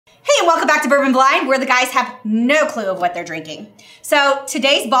Hey, and welcome back to Bourbon Blind, where the guys have no clue of what they're drinking. So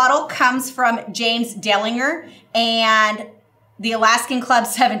today's bottle comes from James Dellinger and the Alaskan Club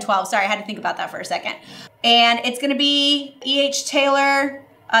 712. Sorry, I had to think about that for a second. And it's gonna be E.H. Taylor.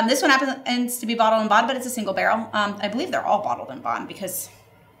 This one happens to be bottled in bond, but it's a single barrel. I believe they're all bottled in bond because,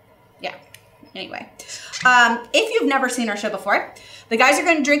 yeah, anyway. If you've never seen our show before, the guys are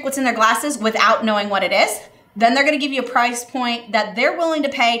gonna drink what's in their glasses without knowing what it is. Then they're going to give you a price point that they're willing to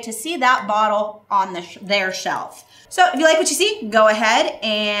pay to see that bottle on their shelf. So if you like what you see, go ahead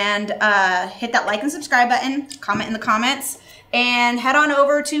and hit that like and subscribe button, comment in the comments, and head on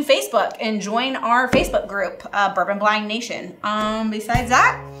over to Facebook and join our Facebook group, Bourbon Blind Nation. Besides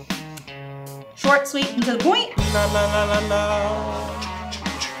that, short, sweet, and to the point. La la la la la.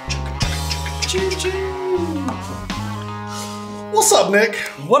 Choo choo. What's up, Nick?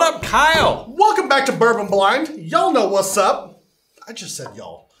 What up, Kyle? Welcome back to Bourbon Blind. Y'all know what's up. I just said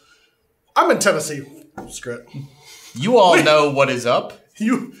y'all. I'm in Tennessee. Screw it. You all know what is up.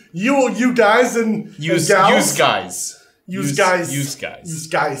 You guys and Use gals. guys. Use guys. Use guys. Use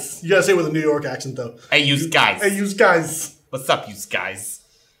guys. You gotta say it with a New York accent, though. Hey, use guys. Hey, use guys. What's up, use guys?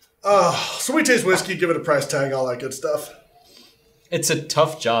 Sweet taste whiskey, give it a price tag, all that good stuff. It's a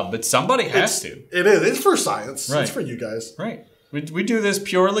tough job, but somebody has to. It is. It's for science. Right. It's for you guys. Right. We do this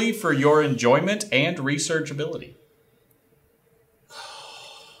purely for your enjoyment and researchability.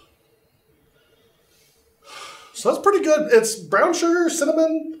 So that's pretty good. It's brown sugar,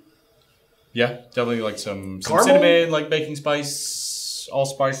 cinnamon. Yeah, definitely like some Caramel? cinnamon, like baking spice,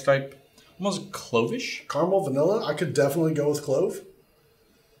 allspice type. Almost clovish. Caramel, vanilla. I could definitely go with clove.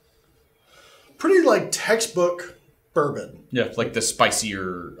 Pretty like textbook bourbon. Yeah, like the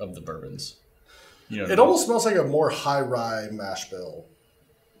spicier of the bourbons. You know, It almost smells like a more high rye mash bill.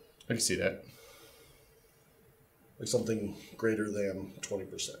 I can see that. Like something greater than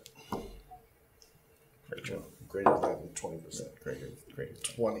 20%. Greater. Greater than 20%. Greater.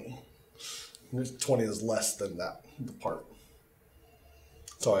 20. 20 is less than that, the part.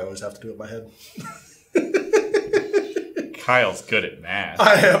 So I always have to do it in my head. Kyle's good at math.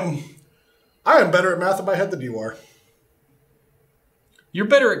 I am better at math in my head than you are. You're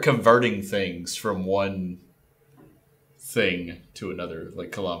better at converting things from one thing to another,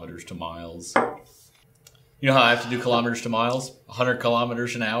 like kilometers to miles. You know how I have to do kilometers to miles? 100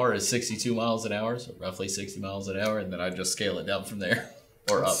 kilometers an hour is 62 miles an hour, so roughly 60 miles an hour, and then I just scale it down from there,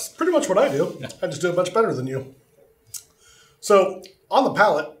 or That's up. pretty much what I do. I just do it much better than you. So, on the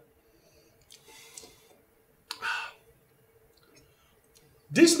palate,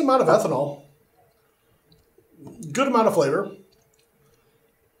 decent amount of ethanol, good amount of flavor.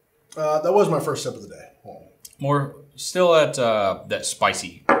 That was my first sip of the day. More, still at that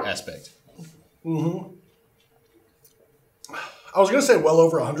spicy aspect. Mm-hmm. I was going to say well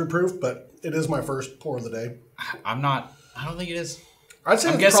over 100 proof, but it is my first pour of the day. I don't think it is. I'd say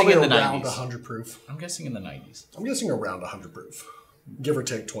I'm it's guessing probably in the around 90s. 100 proof. I'm guessing in the 90s. I'm guessing around 100 proof. Give or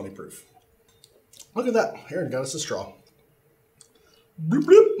take 20 proof. Look at that. Aaron got us a straw. Bloop,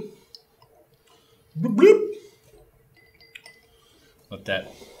 bloop. Bloop, bloop. Let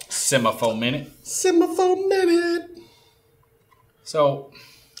that simmer for a minute. Simmer for a minute. So,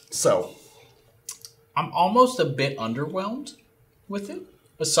 So, I'm almost a bit underwhelmed with it.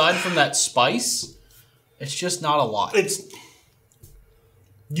 Aside from that spice, it's just not a lot. it's...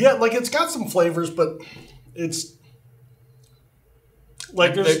 Yeah, like it's got some flavors, but it's...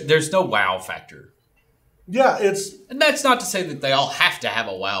 Like there's no wow factor. Yeah, it's... And that's not to say that they all have to have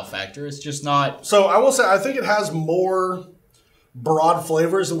a wow factor. It's just not... So, I will say, I think it has more broad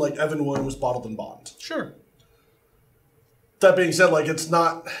flavors than like Evan Williams Bottled in Bond. Sure. That being said, like it's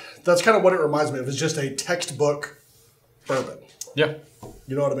not... That's kind of what it reminds me of. It's just a textbook bourbon. Yeah.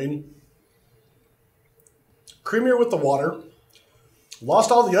 You know what I mean? Creamier with the water.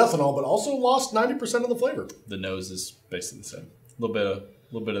 Lost all the ethanol, but also lost 90% of the flavor. The nose is basically the same. A little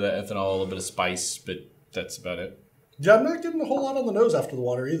bit of that ethanol, a little bit of spice, but that's about it. Yeah, I'm not getting a whole lot on the nose after the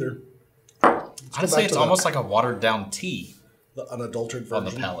water either. I'd say it's almost like a watered down tea The unadulterated version.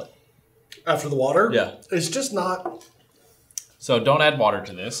 on the palate. After the water? Yeah. It's just not... So don't add water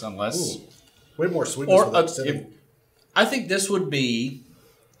to this unless... Ooh, way more sweetness Or without sitting. I think this would be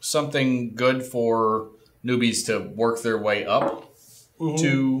something good for newbies to work their way up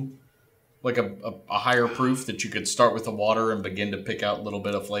to like a higher proof that you could start with the water and begin to pick out a little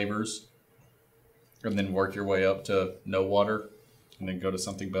bit of flavors and then work your way up to no water and then go to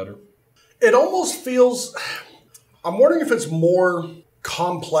something better. It almost feels... I'm wondering if it's more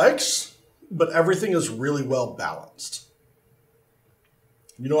complex, but everything is really well balanced.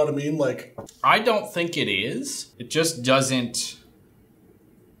 You know what I mean? Like, I don't think it is. It just doesn't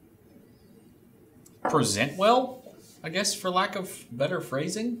present well, I guess, for lack of better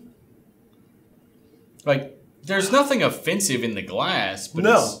phrasing. Like, there's nothing offensive in the glass, but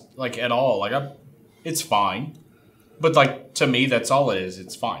it's, like, at all. Like, it's fine. But, like, to me, that's all it is.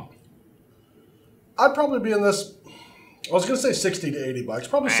 It's fine. I'd probably be in this, I was going to say 60 to 80 bucks.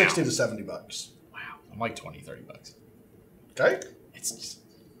 Probably 60 to 70 bucks. Wow. I'm like 20, 30 bucks. Okay. It's just...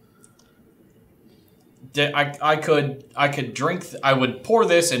 I could drink... I would pour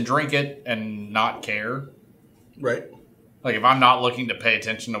this and drink it and not care. Right. Like, if I'm not looking to pay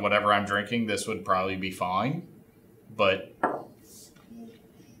attention to whatever I'm drinking, this would probably be fine. But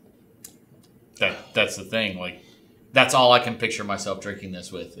that's the thing. Like, that's all I can picture myself drinking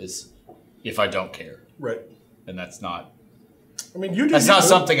this with is if I don't care. Right. And that's not... I mean, you do... That's not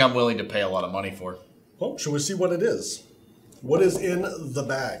something I'm willing to pay a lot of money for. Well, should we see what it is? What is in the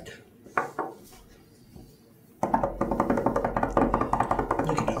bag? You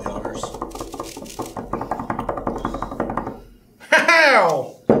can do the honors.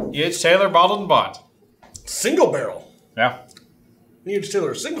 How? E.H. Taylor Bottled and Bond. Single barrel. Yeah. E.H.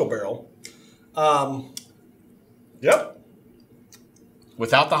 Taylor single barrel. Yep.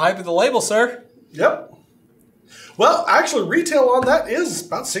 Without the hype of the label, sir. Yep. Well, actually, retail on that is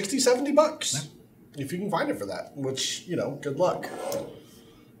about 60, 70 bucks. Yeah. If you can find it for that, which, you know, good luck.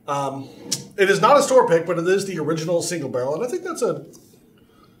 It is not a store pick, but it is the original single barrel, and I think that's a...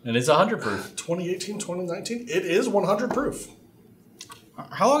 It is 100 proof. 2018, 2019. It is 100 proof.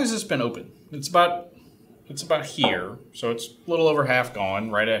 How long has this been open? It's about here, so it's a little over half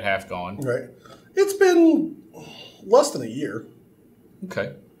gone, right at half gone. Right. It's been less than a year.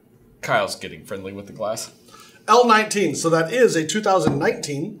 Okay. Kyle's getting friendly with the glass. L19, so that is a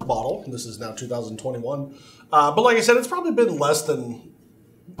 2019 bottle. This is now 2021. But like I said, it's probably been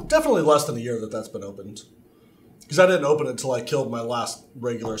definitely less than a year that's been opened. Because I didn't open it until I killed my last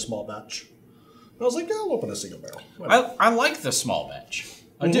regular small batch. And I was like, yeah, I'll open a single barrel. I like the small batch.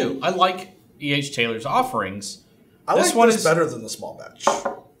 I do. I like E.H. Taylor's offerings. I like this better than the small batch.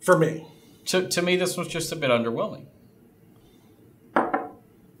 For me. To me, this was just a bit underwhelming.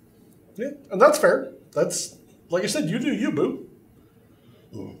 Yeah, and that's fair. That's, like I said, you do you, boo.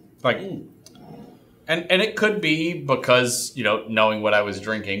 Like, and it could be because, you know, knowing what I was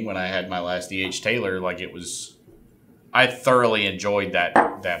drinking when I had my last E.H. Taylor, like it was, I thoroughly enjoyed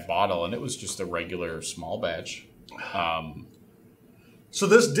that bottle, and it was just a regular small batch. So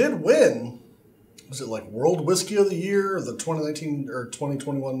this did win, was it like World Whiskey of the Year, or the 2019 or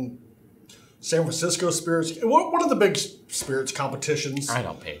 2021 San Francisco Spirits? One of the big spirits competitions. I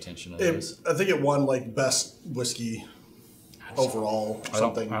don't pay attention to those. I think it won like best whiskey overall or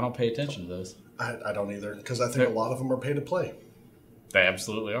something. I don't pay attention to those. I don't either, because I think a lot of them are pay to play. They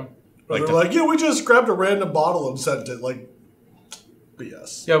absolutely are. They're like, yeah, we just grabbed a random bottle and sent it. Like,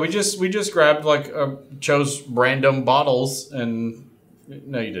 BS. Yeah, we just grabbed chose random bottles and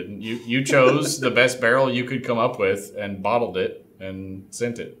no, you didn't. You chose the best barrel you could come up with and bottled it and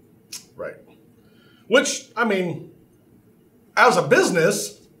sent it. Right. Which, I mean, as a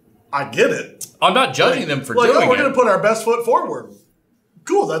business, I get it. I'm not judging them for doing it. We're going to put our best foot forward.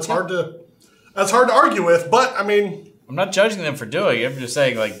 Cool. That's hard to argue with, but I mean, I'm not judging them for doing it. I'm just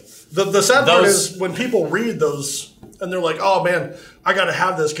saying, like, the sad part is when people read those and they're like, "Oh man, I got to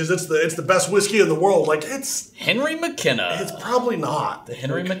have this because it's the best whiskey in the world." Like, it's Henry McKenna. It's probably not the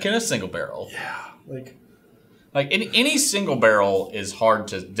Henry McKenna single barrel. Yeah, like any single barrel is hard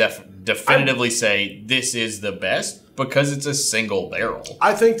to definitively say this is the best because it's a single barrel.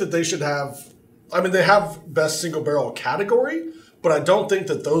 I think that they should have. I mean, they have best single barrel category, but I don't think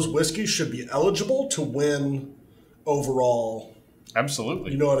that those whiskeys should be eligible to win overall.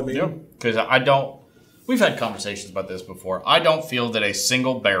 Absolutely. You know what I mean? Yeah. Because I don't... We've had conversations about this before. I don't feel that a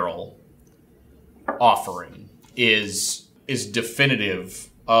single barrel offering is definitive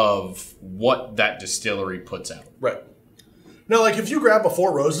of what that distillery puts out. Right. Now, like, if you grab a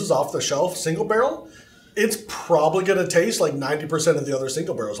Four Roses off the shelf single barrel, it's probably going to taste like 90% of the other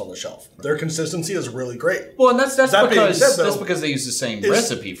single barrels on the shelf. Their consistency is really great. Well, and that's because they use the same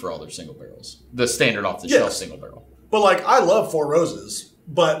recipe for all their single barrels. The standard off-the-shelf single barrel. But, like, I love Four Roses.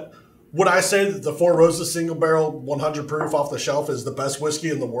 But would I say that the Four Roses single barrel 100 proof off the shelf is the best whiskey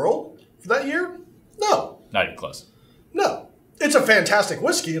in the world for that year? No. Not even close. No. It's a fantastic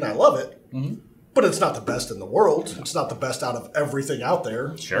whiskey, and I love it. Mm-hmm. But it's not the best in the world. It's not the best out of everything out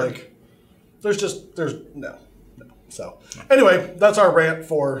there. Sure. Like, there's no. So, anyway, that's our rant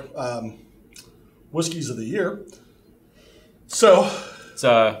for whiskeys of the year. So,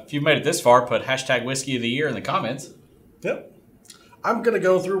 if you've made it this far, put hashtag whiskey of the year in the comments. Yep. I'm going to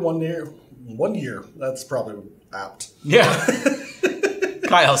go through 1 year. 1 year. That's probably apt. Yeah.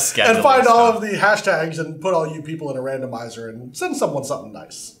 Kyle's schedule. And find all of the hashtags and put all you people in a randomizer and send someone something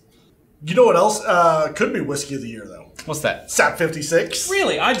nice. You know what else could be whiskey of the year, though? What's that? Sap 56.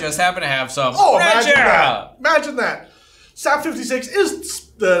 Really? I just happen to have some. Oh, imagine that. Imagine that. Sap 56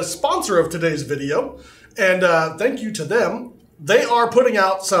 is the sponsor of today's video. And thank you to them. They are putting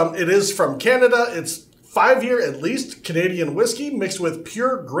out some, it is from Canada. It's 5-year at least Canadian whiskey mixed with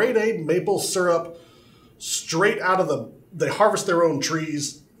pure grade A maple syrup straight out of they harvest their own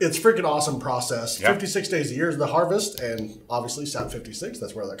trees. It's freaking awesome process. Yep. 56 days a year is the harvest, and obviously Sap 56,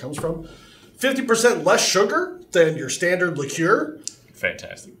 that's where that comes from. 50% less sugar than your standard liqueur.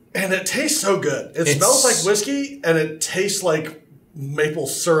 Fantastic. And it tastes so good. It smells like whiskey, and it tastes like maple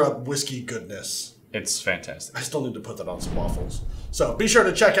syrup whiskey goodness. It's fantastic. I still need to put that on some waffles. So be sure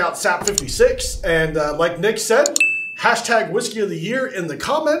to check out Sap 56, and like Nick said, hashtag whiskey of the year in the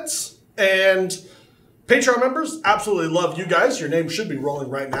comments, and Patreon members, absolutely love you guys. Your name should be rolling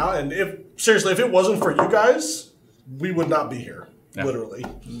right now. And seriously, if it wasn't for you guys, we would not be here. Yeah. Literally.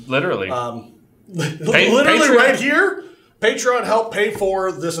 Literally. Literally right here. Patreon helped pay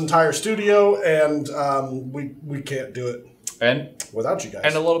for this entire studio, and we can't do it without you guys.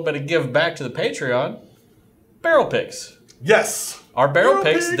 And a little bit of give back to the Patreon. Barrel picks. Yes. Our barrel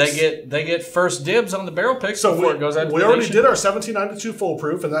picks, they get first dibs on the barrel picks before it goes out to the We already did our 1792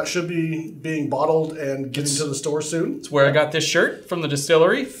 foolproof, and that should be being bottled and getting to the store soon. It's where I got this shirt from the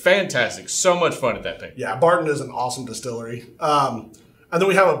distillery. Fantastic. So much fun at that pick. Yeah, Barton is an awesome distillery. And then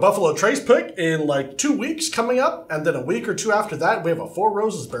we have a Buffalo Trace pick in like 2 weeks coming up, and then a week or two after that, we have a Four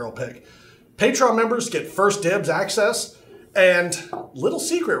Roses barrel pick. Patreon members get first dibs access, and little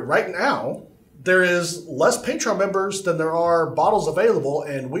secret right now, there is less Patreon members than there are bottles available,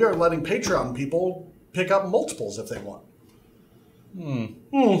 and we are letting Patreon people pick up multiples if they want.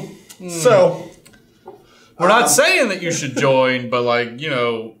 So, we're not saying that you should join, but like, you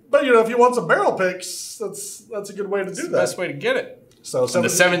know. But you know, if you want some barrel picks, that's a good way to do that. The best way to get it. So the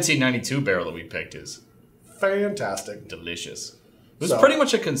 1792 barrel that we picked is fantastic, delicious. It was pretty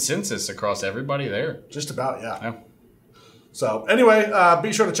much a consensus across everybody there. Just about, yeah. So anyway,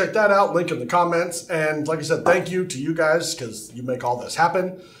 be sure to check that out. Link in the comments. And like I said, thank you to you guys because you make all this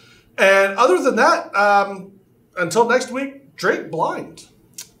happen. And other than that, until next week, drink blind.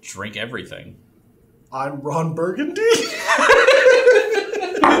 Drink everything. I'm Ron Burgundy.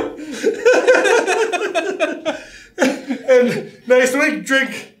 And next week,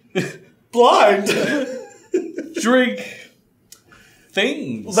 drink blind. Drink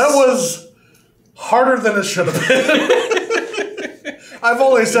things. That was harder than it should have been. I've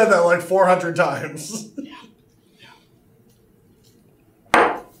only said that like 400 times. Yeah.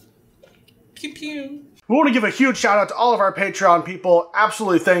 Pew pew. We want to give a huge shout out to all of our Patreon people.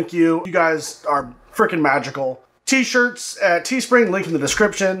 Absolutely thank you. You guys are freaking magical. T-shirts at Teespring, link in the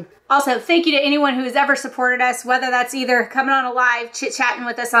description. Also, thank you to anyone who has ever supported us, whether that's either coming on a live, chit-chatting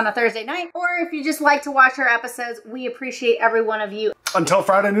with us on a Thursday night, or if you just like to watch our episodes, we appreciate every one of you. Until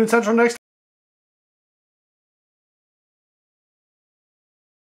Friday noon Central next